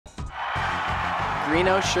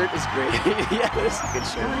Greeno shirt is great. Yeah, that's a good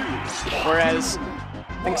shirt. Whereas,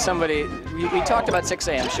 I think somebody, we talked about 6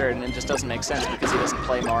 a.m. shirt, and it just doesn't make sense because he doesn't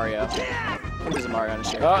play Mario. I think there's a Mario on his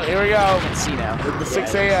shirt. Oh, here we go. I can see now. The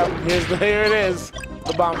 6 a.m. Here it is.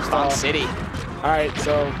 The bomb stall. Bomb City. All right,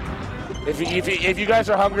 so if you guys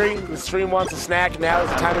are hungry, the stream wants a snack. Now is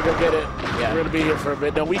the time to go get it. Yeah. We're gonna be here for a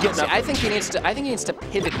bit. No, we get nothing. I think he needs to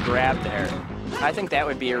pivot grab there. I think that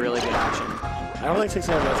would be a really good option. I don't think 6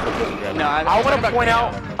 a.m. has to pivot grab. No, I want to point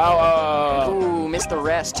out. Ooh, missed the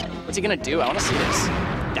rest. What's he gonna do? I want to see this.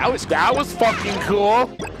 That was fucking cool.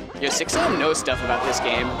 Yo, 6 a.m. knows stuff about this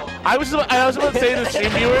game. I was about to say to the stream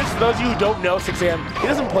viewers, for those of you who don't know 6 a.m., he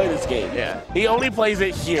doesn't play this game. Yeah. He only plays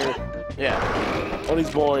it here. Yeah. When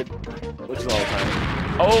he's bored, which is all the time.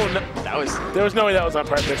 Oh, no. There was no way that was on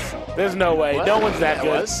purpose. There's no way. What? No one's that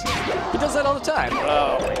good. He does that all the time.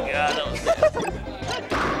 Oh my god, that was nasty.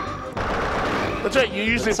 That's right, you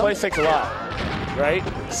usually play 6 a lot, right?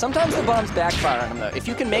 Sometimes the bombs backfire on him, though. If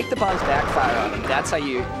you can make the bombs backfire on him, that's how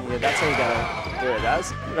you gotta do it.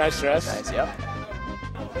 That's nice stress. Nice, yep.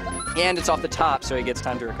 And it's off the top, so he gets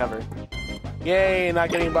time to recover. Yay, not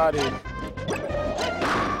getting bodied.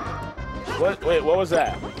 What? Wait, what was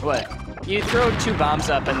that? What? You throw 2 bombs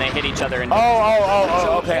up and they hit each other. And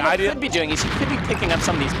oh, okay. What he could be doing is he could be picking up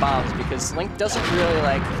some of these bombs because Link doesn't really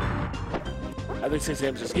like. I think 6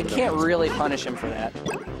 a.m. just. You can't really punish him for that.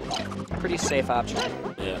 Pretty safe option.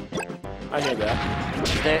 Yeah, I hear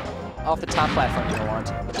that. Off the top platform you don't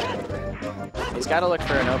want. He's got to look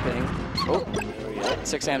for an opening. Oh, there we go.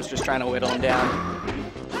 6 a.m.'s just trying to whittle him down.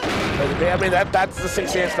 I mean that's the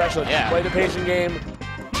 6 a.m. special. Yeah. Play the patient game.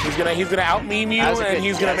 He's gonna out-meme you, and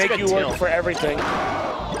he's gonna make you work for everything.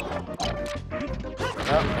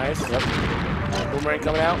 Oh, nice. Yep. Boomerang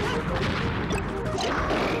coming out.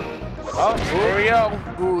 Oh, here we go.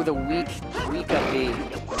 Ooh, the weak up B.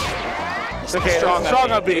 It's okay,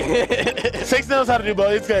 strong up B. 6 knows how to do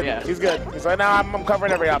both. He's good. Yeah. He's good. He's like, now I'm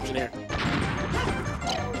covering every option here.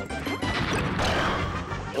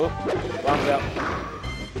 Oh, bombs out.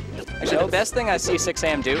 Actually, the best thing I see 6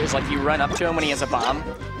 a.m. do is like you run up to him when he has a bomb,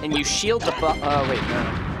 and you shield the bomb. Oh wait, no.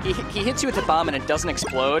 He hits you with the bomb and it doesn't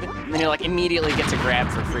explode, and then he like immediately gets a grab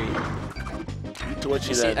for free. To what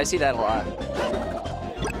you said. I see that a lot.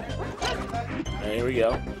 Right, here we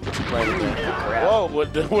go. Whoa,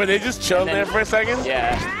 were they just chilling there for a second?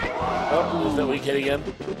 Yeah. Oh, is that weak hit again?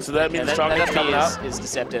 So that means the strong hit's coming up. Is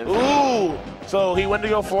deceptive. Ooh! So he went to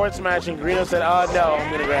go forward smash, and Greeno said, "Oh no, I'm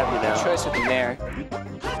gonna grab you now." Good choice with him there.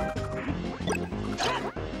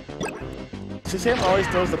 6 a.m. always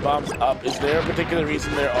throws the bombs up. Is there a particular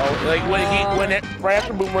reason they're all like right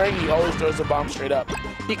after boomerang, he always throws the bomb straight up?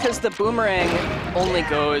 Because the boomerang only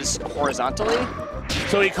goes horizontally.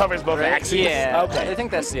 So he covers both axes? Yeah. Okay. I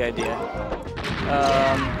think that's the idea.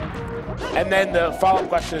 And then the follow-up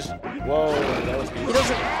question is, whoa, that was He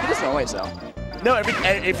doesn't always though. No,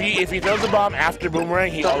 if he throws the bomb after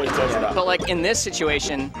boomerang, he always throws it up. But like in this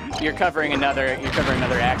situation, you're covering another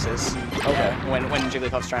axis. Okay. When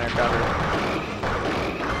Jigglypuff's trying to recover.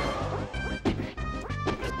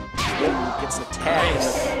 Gets the tag.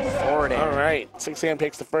 Nice. Forwarding. All right. 6 a.m.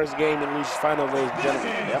 takes the first game and loses final, ladies and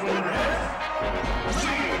gentlemen. Yep.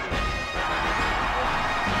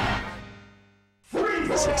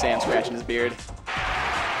 6 a.m. scratching his beard.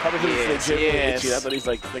 Probably because it's legitimately itchy. That's what he's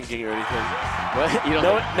like thinking or anything. What? You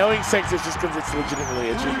don't knowing 6 is just because it's legitimately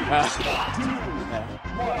itchy. Yeah.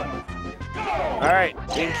 All right.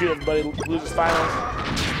 Game 2, everybody loses finals.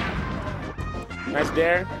 Nice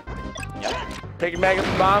dare. Yep. Picking back up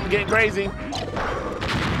the bomb, getting crazy.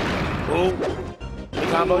 Ooh. The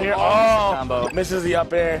combo here. Oh, combo. Misses the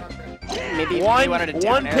up air. Maybe one wanted to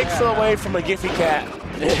down air pixel away from a Giphy cat.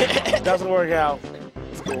 Doesn't work out.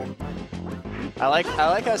 It's cool. I like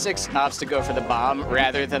how 6 opts to go for the bomb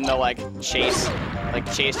rather than the chase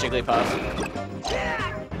Jigglypuff.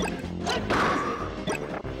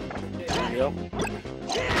 Yep.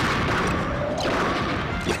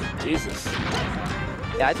 Jesus.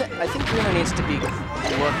 Yeah, I think Greeno needs to be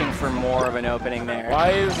looking for more of an opening there.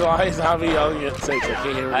 Why is Javi yelling at 6? I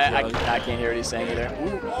can't hear what he's yelling. I can't hear what he's saying either.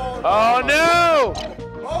 Ooh. Oh no!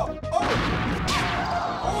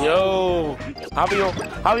 Yo,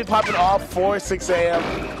 Javi popping off 6 a.m.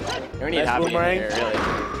 We need Javi in here, really.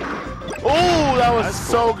 Ooh, that was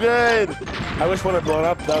so good. I wish one had blown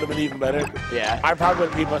up. That would have been even better. Yeah. I probably would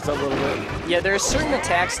have beat myself a little bit. Yeah, there are certain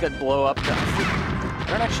attacks that blow up.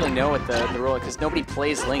 I don't actually know what the rule is because nobody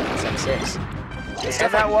plays Link in 6. It's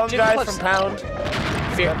that one guy from Pound.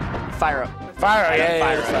 Fire up. Fire up,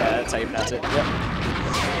 yeah, that's how you pronounce it. Yep.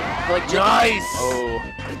 Like, nice! Oh.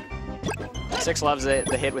 Six loves it,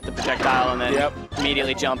 the hit with the projectile, and then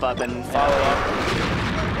immediately jump up and follow up.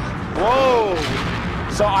 Whoa!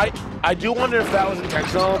 So I do wonder if that was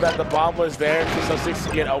intentional, that the bomb was there so Six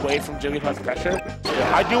could get away from Jigglypuff's pressure.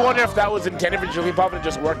 Yeah. I do wonder if that was intended for Jigglypuff and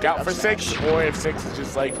just worked out for Six, or if Six is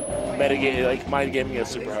just like mitigating, like mind gaming it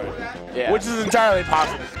super hard. Yeah. Which is entirely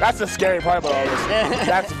possible. That's the scary part about all this.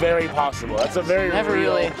 That's very possible. That's a very never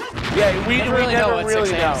real, really. Yeah, we never really know. We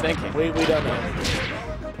don't know.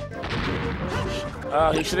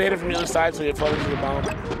 He should have hit it from the other side so he fell into the bomb.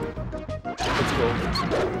 That's cool.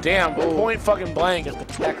 Damn, point fucking blank.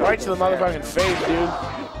 Right to the motherfucking face, dude.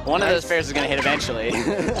 One of those fairs is gonna hit eventually.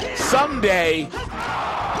 Someday.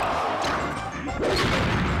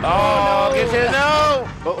 Oh, gets hit. No!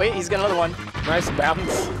 But wait, he's got another one. Nice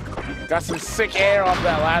bounce. Got some sick air off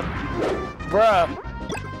that lap. Bruh.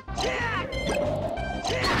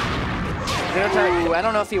 Ooh, I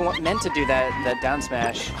don't know if he meant to do that down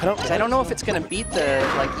smash. I don't know if it's gonna beat the,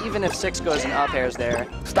 like, even if Six goes and up airs there.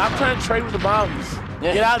 Stop trying to trade with the bombs.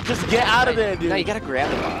 Yeah. Get out, just get out of there, dude. No, you gotta grab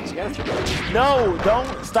the bombs. You gotta throw them. No,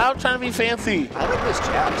 don't. Stop trying to be fancy. I like those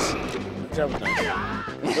jabs. Jab was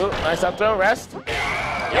nice. Ooh, nice up throw, rest.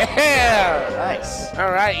 Yeah! Nice.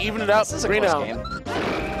 All right, even it up. This is a close game.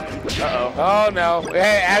 Uh-oh. Oh, no.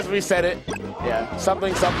 Hey, as we said it. Yeah.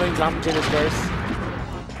 Something, commentators first.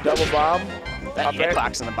 Double bomb. That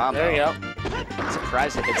hitbox in the bomb. There you go. I'm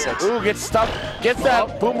surprised it hit Six. Ooh, gets stuck. Gets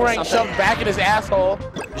that boomerang shoved back in his asshole.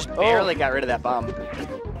 Just barely got rid of that bomb.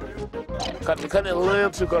 Cutting it a little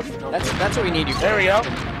too close. That's what we need you for. There we go.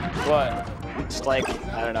 What? Just like,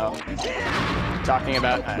 I don't know. Talking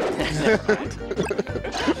about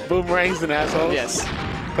boomerangs and assholes. Yes.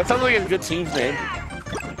 That sounds like a good team's name.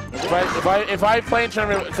 If I play in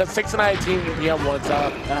tournament, because Six and I team, we have one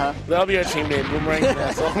top. That'll be our team name, Boomerangs and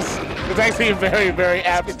Assholes. It's actually a very, very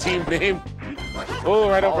apt team name. Oh,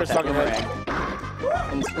 right over his fucking head.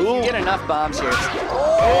 And if you get enough bombs here.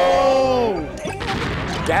 Oh!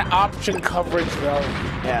 That option coverage, though.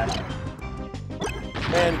 Yeah.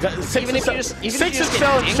 Man, Six is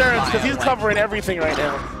so insurance because he's covering everything right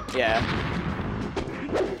now. Yeah.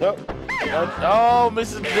 Oh,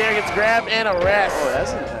 Mrs. There gets grabbed and a rest. Oh,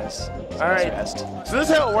 that's nice. All right. So this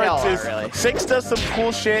is how it works. Is Six does some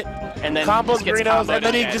cool shit, and then combos Greeno's, and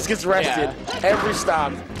then he just gets rested every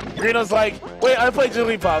stop. Greeno's like, wait, I play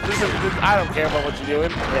Jigglypuff. This, I don't care about what you're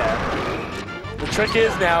doing. Yeah. The trick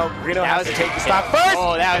is now Greeno has to take the stock first.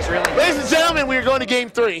 Oh, that was really. Ladies and gentlemen, we are going to game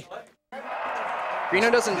 3.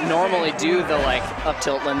 Greeno doesn't normally do the like up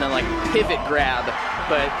tilt and then like pivot grab,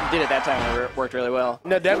 but he did it that time and it worked really well.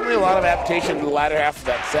 No, definitely a lot of adaptation in the latter half of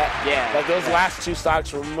that set. Yeah. Like those last 2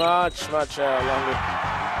 stocks were much longer.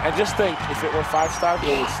 And just think, if it were 5 stocks,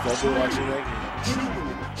 we would still be watching that.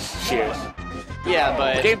 Cheers. Yeah,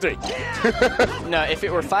 but game 3. No, if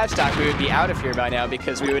it were 5 stock, we would be out of here by now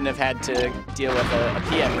because we wouldn't have had to deal with a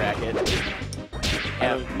PM bracket.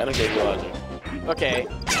 I don't get your logic. Okay,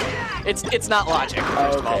 it's not logic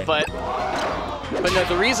first of all, but no,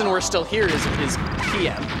 the reason we're still here is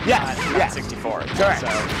PM. Yes, not 64. Correct. So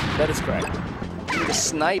that is correct. The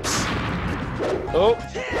snipes. Oh,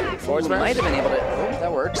 forward smash. Might have been able to. Oh,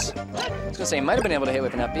 that works. I was gonna say might have been able to hit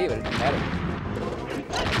with an up B, but it didn't matter.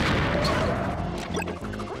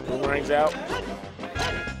 Boomerang's out.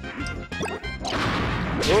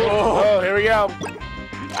 Oh, here we go.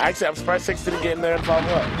 Actually, I'm surprised Six didn't get in there and follow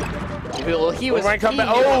up. Well, he was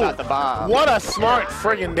about the bomb. What a smart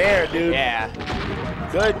friggin' dare, dude. Yeah.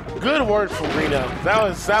 Good word from Greeno. That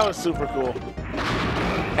was super cool.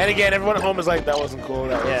 And again, everyone at home is like, that wasn't cool.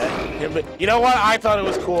 That was him. But you know what? I thought it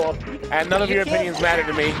was cool, and none of your opinions matter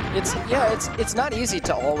to me. It's not easy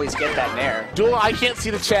to always get that nair. Duel, I can't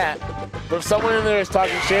see the chat, but if someone in there is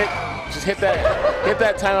talking shit, just hit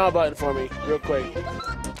that timeout button for me, real quick.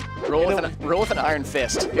 Roll with an iron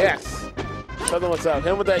fist. Yes. Tell them what's up.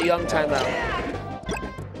 Him with that young timeout.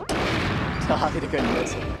 Tell Javi to go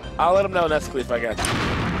miss it. I'll let him know next week if I got you.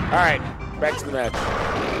 All right, back to the match.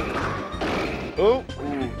 Ooh.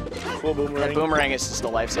 Cool boomerang. That boomerang is just a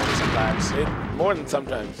lifesaver sometimes. More than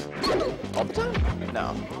sometimes. All the time?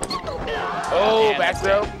 No. Oh, back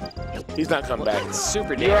throw. He's not coming back. It's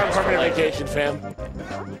super dangerous. You're on permanent vacation, fam.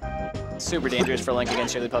 Super dangerous for Link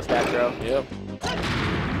against Jigglypuff's back throw. Yep.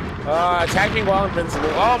 Attacking while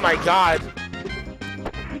invincible. Oh my god.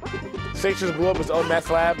 Six just blew up his own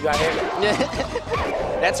meth lab. Got hit.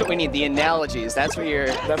 That's what we need. The analogies. That's what you're.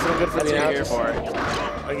 That's what I'm good for. That's the what you're here for.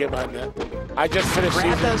 I get behind that. I just finished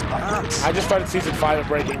Grab those bombs. I just started season 5 of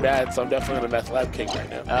Breaking Bad, so I'm definitely on a meth lab kick right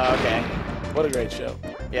now. Oh, okay. What a great show.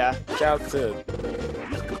 Yeah. Shout out to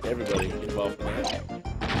everybody involved in that.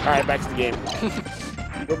 All right, back to the game.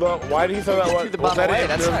 But why did he throw that one? The bomb away.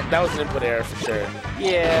 That was an input error for sure.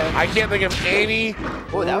 Yeah. I can't think of any.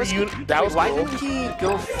 Oh, that was why cool. Didn't he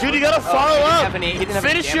go? Dude, you gotta follow up.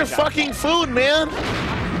 Finish your fucking food, man.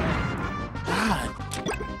 God.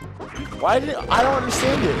 Why did I don't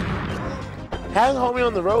understand it. Have homie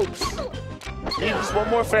on the ropes. Just one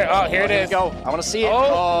more fair. Oh, here it is. Go. I want to see it.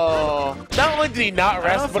 Oh. Not only did he not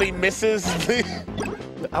rest, but he misses.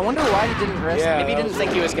 I wonder why he didn't rest. Yeah, Maybe he didn't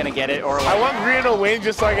think he was going to get it. Or like, I want Greeno to win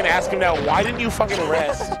just so I can ask him now, why didn't you fucking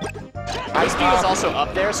rest? Whiskey was also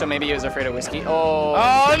up there, so maybe he was afraid of Whiskey. Oh.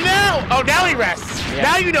 Oh, no. Oh, now he rests. Yeah.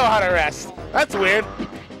 Now you know how to rest. That's weird.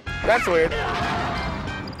 That's weird.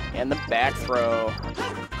 And the back throw.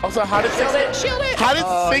 Also, how did Shield it! How did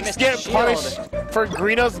Six get punished for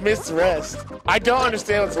Greeno's missed rest? I don't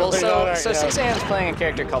understand what's going on right so now. 6am's playing a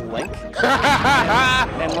character called Link.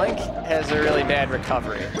 and Link has a really bad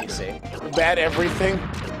recovery, you see. Bad everything?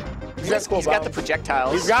 He's got the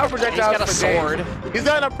projectiles. He's got projectiles. He's got a sword. He's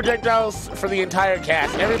got enough projectiles for the entire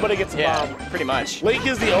cast. Everybody gets a bomb. Pretty much. Link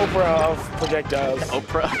is the Oprah of projectiles.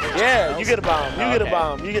 Oprah? Yeah, you get a bomb. You get a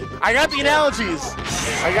bomb. I got the analogies.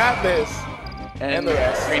 I got this. And the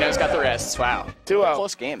rest. Greeno's got the rest. Wow. 2-0.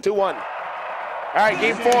 Close game. 2-1. All right,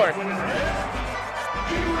 game 4.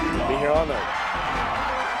 Be here all night.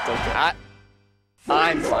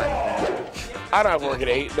 I'm fine. I don't have work at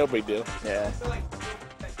 8. No big deal. Yeah.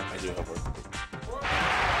 I do have work at 8.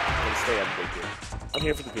 I'm going to stay up big deal. I'm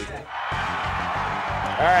here for the people.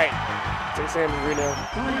 All right. 6am and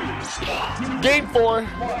Greeno. Game 4.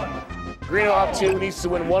 Greeno up 2. Needs to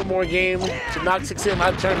win one more game to knock 6am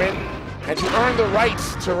out of the tournament and to earn the right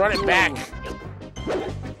to run it back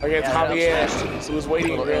against Javier, who was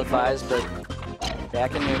waiting. A little ill-advised, but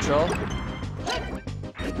back in neutral.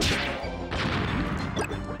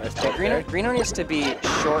 Greeno needs to be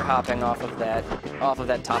short hopping off of that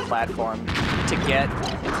top platform to get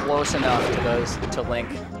close enough to Link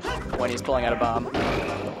when he's pulling out a bomb.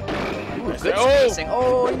 Ooh, good spacing.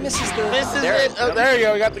 Oh, he misses the. There you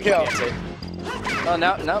go. We got the kill. Oh,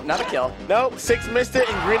 no, not a kill. Nope, 6 missed it,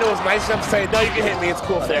 and Greeno was nice enough to say, no, you can hit me, it's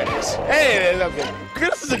cool. There it is. Hey, it is, okay.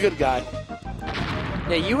 Greeno's is a good guy.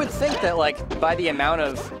 Yeah, you would think that, like, by the amount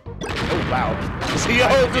of... Oh, wow. See you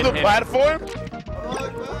through the platform?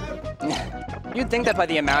 You'd think that by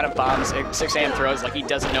the amount of bombs 6am throws, like, he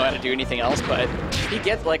doesn't know how to do anything else, but he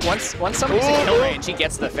gets, like, once somebody's in kill range, he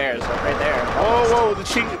gets the fairs right there. Oh, whoa, did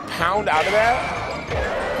she pound out of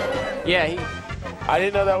that? Yeah, I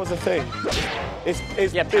didn't know that was a thing. Is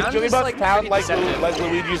Jigglypuff pound like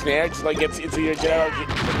Luigi's Nair? Just like it's either get out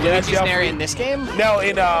Luigi's Nair in this game? No,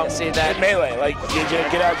 in Melee, like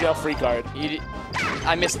get out of jail free card.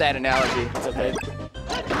 I missed that analogy. It's okay.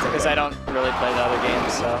 Because I don't really play the other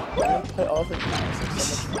games, so. I don't play all the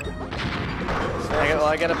games.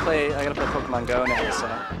 I gotta play Pokemon Go now, so.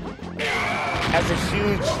 As a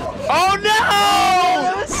huge. Oh no!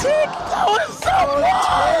 That was sick! That was so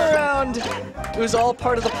turnaround! It was all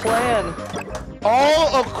part of the plan.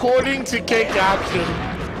 All according to Keikaku.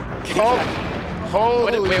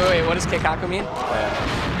 Wait, what does Keikaku mean?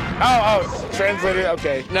 Oh, translated,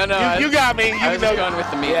 okay. No, you got me. I was just going with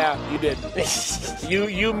the meme. Yeah, you did.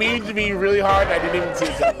 you memed me really hard, I didn't even see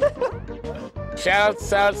it coming.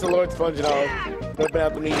 Shout out to Lord Spongy and all, whipping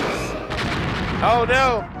out the memes. Oh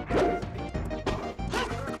no!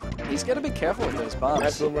 He's gotta be careful with those bombs.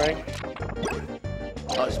 That's boomerang.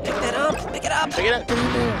 Oh, just pick that up! Pick it up! Pick it up! Get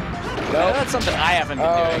in there! No, that's something I haven't been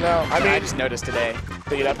doing. No, I just noticed today.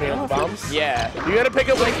 Pick it up here on the bombs? Yeah. You gotta pick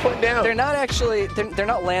up what he's putting down. They're not actually, they're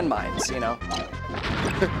not landmines, you know?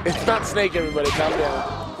 It's not Snake, everybody, calm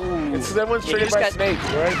down. Ooh. It's everyone's triggered by Snake.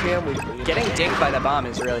 We're in PM week. Getting dinged by the bomb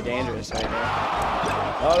is really dangerous right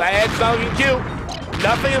now. Oh, that edge's not looking cute.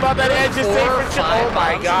 Nothing about that edge is safe for shit. Oh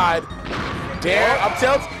my god. Dare, up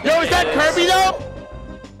tilts. Yo, is that Kirby though?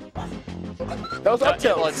 That was up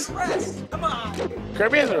tilts. Come on.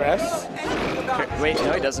 Kirby has a rest. Wait,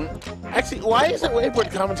 no, he doesn't. Actually, why isn't Wayboard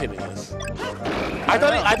commentating this? I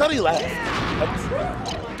thought he left.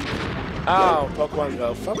 Oh, Pokemon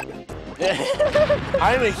Go. Fuck.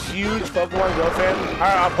 I'm a huge Pokemon Go fan.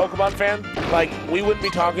 Pokemon fan. Like, we wouldn't be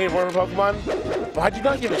talking if we were Pokemon. But I do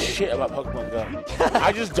not give a shit about Pokemon Go.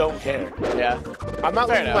 I just don't care. Yeah. I'm not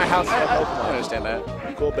leaving my house for Pokemon. I understand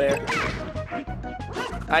that. Cool bear.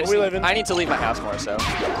 I need to leave my house more, so.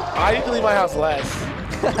 I need to leave my house less.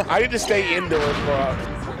 I need to stay indoors more often.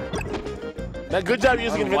 Now, good job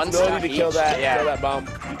using invincibility to kill that bomb.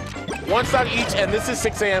 One stock each, and this is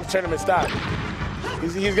 6am tournament stock.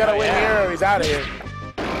 He's got to win here or he's out of here.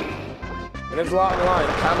 And there's a lot on the line.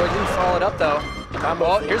 Combo didn't follow it up though.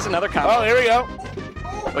 Oh, here's another combo. Oh, here we go.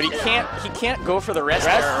 But he can't go for the rest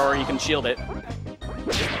there, or you can shield it.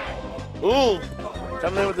 Ooh,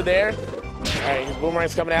 coming in with the dare. All right, his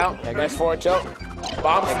boomerang's coming out. Yeah, nice forward tilt.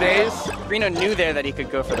 Bomb stays. Greeno knew there that he could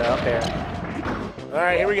go for the up air. All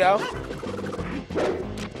right, here we go.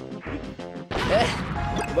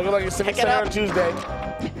 Looking like a Civic Center on Tuesday.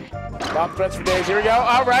 Bomb threats for days. Here we go.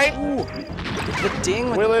 All right. Ooh. The ding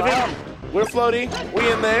with We're the living. bomb. We're floating. We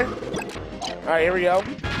in there. All right, here we go.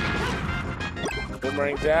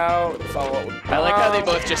 Boomerang's out. Follow up with I like how they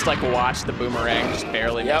both just like watch the boomerang just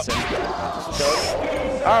barely missing.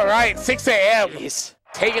 All right, 6 a.m. Jeez.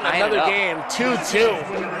 Taking another game, 2-2.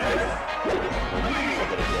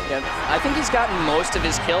 Yeah, I think he's gotten most of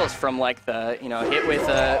his kills from like the hit with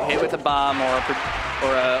a bomb or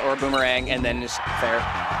a boomerang and then just fair.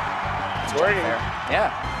 It's working. Fair.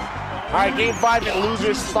 Yeah. All right, game 5 in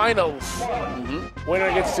losers finals.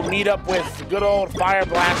 Winner gets to meet up with good old Fire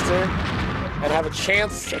Blaster and have a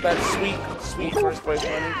chance at that sweet first place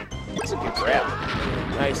money. That's a good grab.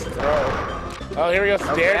 Nice throw. Oh, here we go.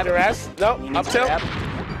 Dare, duress. Nope, up tilt.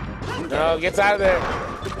 No, gets out of there.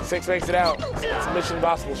 6 makes it out. It's Mission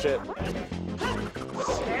Impossible shit. All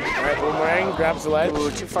right, boomerang grabs the ledge.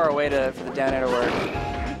 Ooh, too far away for the down air to work.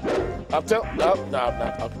 Up tilt. Oh, no,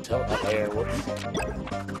 not up tilt. Up air. Whoops.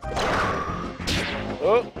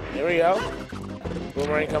 Oh, here we go.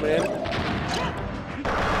 Boomerang coming in.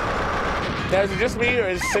 Now, is it just me, or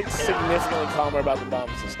is 6 significantly calmer about the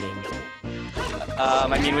bombs this game?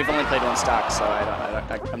 I mean, we've only played one stock, so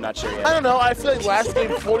I'm not sure yet. I don't know. I feel like last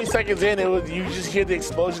game, 40 seconds in, you just hear the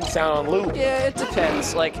explosion sound on loop. Yeah, it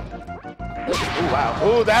depends. Like, ooh, wow.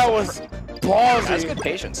 Ooh, that was ballsy. That's good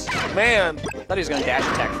patience. Man. I thought he was going to dash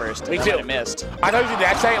attack first. Me And too. I missed. I thought he was going to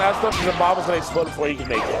dash attack, and I was thinking the bomb was going to explode before he could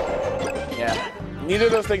make it. Yeah. Neither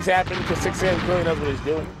of those things happened because 6 a.m. clearly knows what he's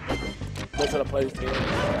doing. That's how to play this game.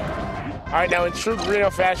 All right, now in true Greeno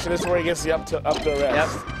fashion, this is where he gets the up to rest.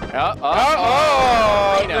 Yep.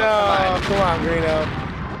 Oh, Greeno, no. Come on,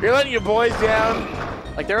 Greeno. You're letting your boys down.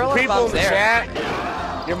 Like, there are a lot of People bombs in the there.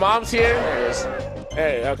 chat. Your mom's here. There it is.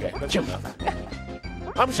 Hey, okay, that's enough.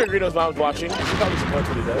 I'm sure Greeno's mom's watching. She probably supports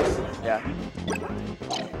what he does. Yeah.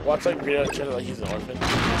 Watch like Greeno treat it like he's an orphan.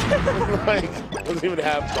 Like, doesn't even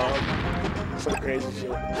have mom. Some crazy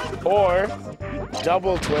shit. Or,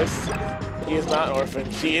 double twist. He is not an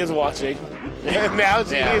orphan. She is watching. And now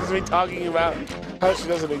she is me talking about how she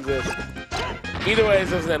doesn't exist. Either way, it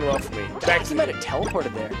doesn't end well for me. Back to Might have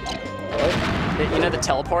teleported there. What? You know the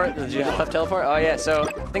teleport? The Jigglypuff teleport? Oh, yeah. So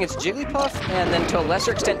I think it's Jigglypuff, and then to a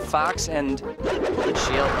lesser extent, Fox and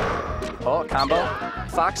Shield. Oh, combo.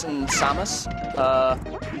 Fox and Samus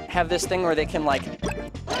have this thing where they can, like,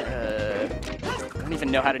 I don't even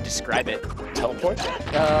know how to describe it. Teleport?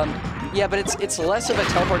 Yeah, but it's less of a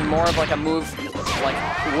teleport and more of like a move, like,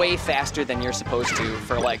 way faster than you're supposed to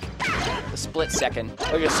for, like, a split second.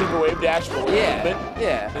 Like a super wave dash?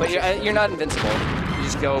 Yeah. But you're not invincible. You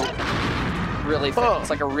just go really fast. It's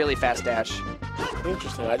like a really fast dash.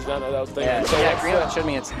 Interesting. I did not know that was a thing. Yeah, So Greeno showed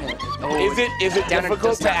me it's... is it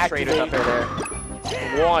difficult to activate? Up there.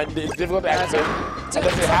 One, it's difficult to activate. Does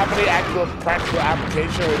it have any actual practical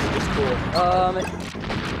application, or is it just cool?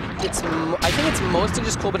 I think it's mostly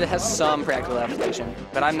just cool, but it has some practical application.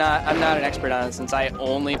 But I'm not an expert on it since I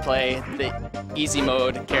only play the easy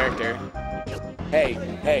mode character.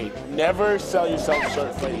 Hey, never sell yourself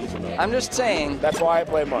short for easy mode. I'm just saying. That's why I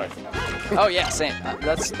play Marth. Oh yeah, same.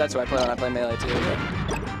 That's what I play when I play Melee too.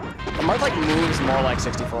 But Marth like moves more like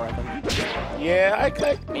 64, I think. Yeah, I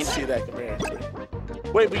can see that comparison.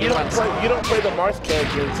 Wait, but you don't play the Marth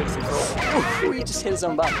character in 64. Ooh, he just hit his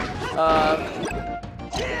own button.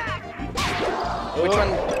 Which one?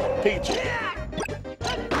 Pikachu.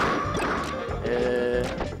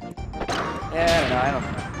 Yeah, I don't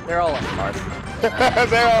know. They're all like Marth.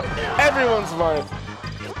 Everyone's Marth.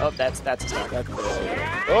 Oh, that's a stock.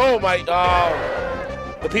 Oh my!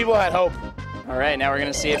 Oh, the people had hope. All right, now we're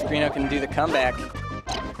gonna see if Greeno can do the comeback.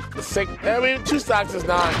 I mean, 2 stocks is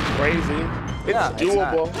not crazy. It's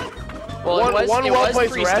doable. Well, it was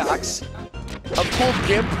 3 stocks. A cool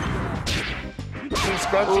gimp. Some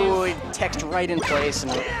scrunchies. Ooh, he teched right in place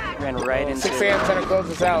and ran right into... 6 a.m. trying to close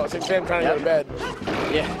this out. 6 a.m. trying to go to bed.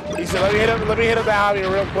 Yeah. He said, let me hit him the hobby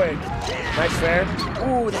real quick. Nice fair.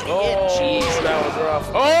 Ooh, that hit. Jeez. That was rough.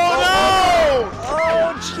 Oh, no!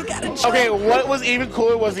 Oh, you got it. Okay, what was even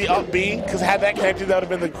cooler was the up B, because had that connected, that would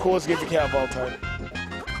have been the coolest gift cat of all time.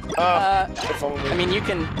 I mean, you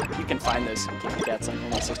can find those Kit Kats in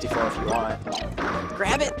the 64 if you want.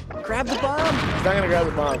 Grab it. Grab the bomb. He's not gonna grab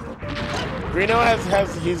the bomb. Greeno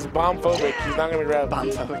he's bomb phobic. He's not gonna grab bomb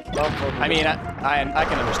phobic. Bomb phobic. I mean, I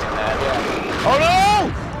can understand that. Yeah. Oh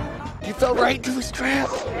no! He fell right into his trap.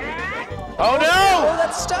 Oh, no! Oh,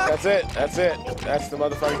 that's stuck. That's it. That's it. That's the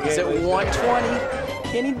motherfucking game. Is it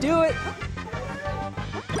 120? Can he do it?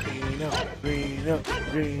 Greeno, Greeno,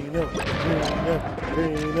 Greeno,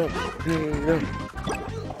 Greeno, Greeno,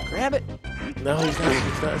 Greeno. Grab it. No, he's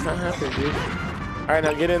not. It's not happening, dude. All right,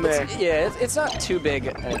 now get in there. Yeah, it's not too big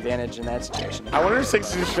an advantage in that situation. I wonder if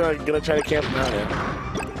 6 is just gonna try to camp him out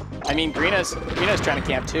now. I mean, Greeno's trying to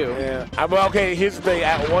camp too. Yeah. Well, okay, here's the thing.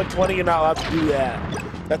 At 120, you're not allowed to do that.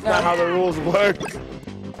 That's not how the rules work.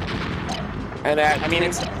 And I mean,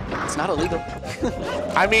 it's not illegal.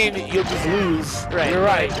 I mean, you'll just lose. Right. You're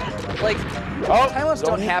right. Like, time outs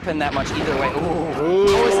don't happen that much either way.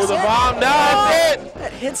 Ooh, the bomb. No, that's it.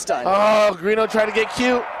 That hit stun. Oh, Greeno tried to get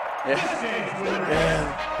cute. Yeah.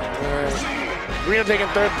 Greeno taking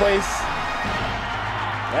 3rd place.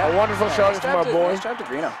 Yeah. A wonderful showing from our boy. Nice job to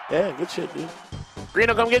Greeno. Yeah, good shit, dude.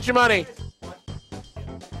 Greeno, come get your money.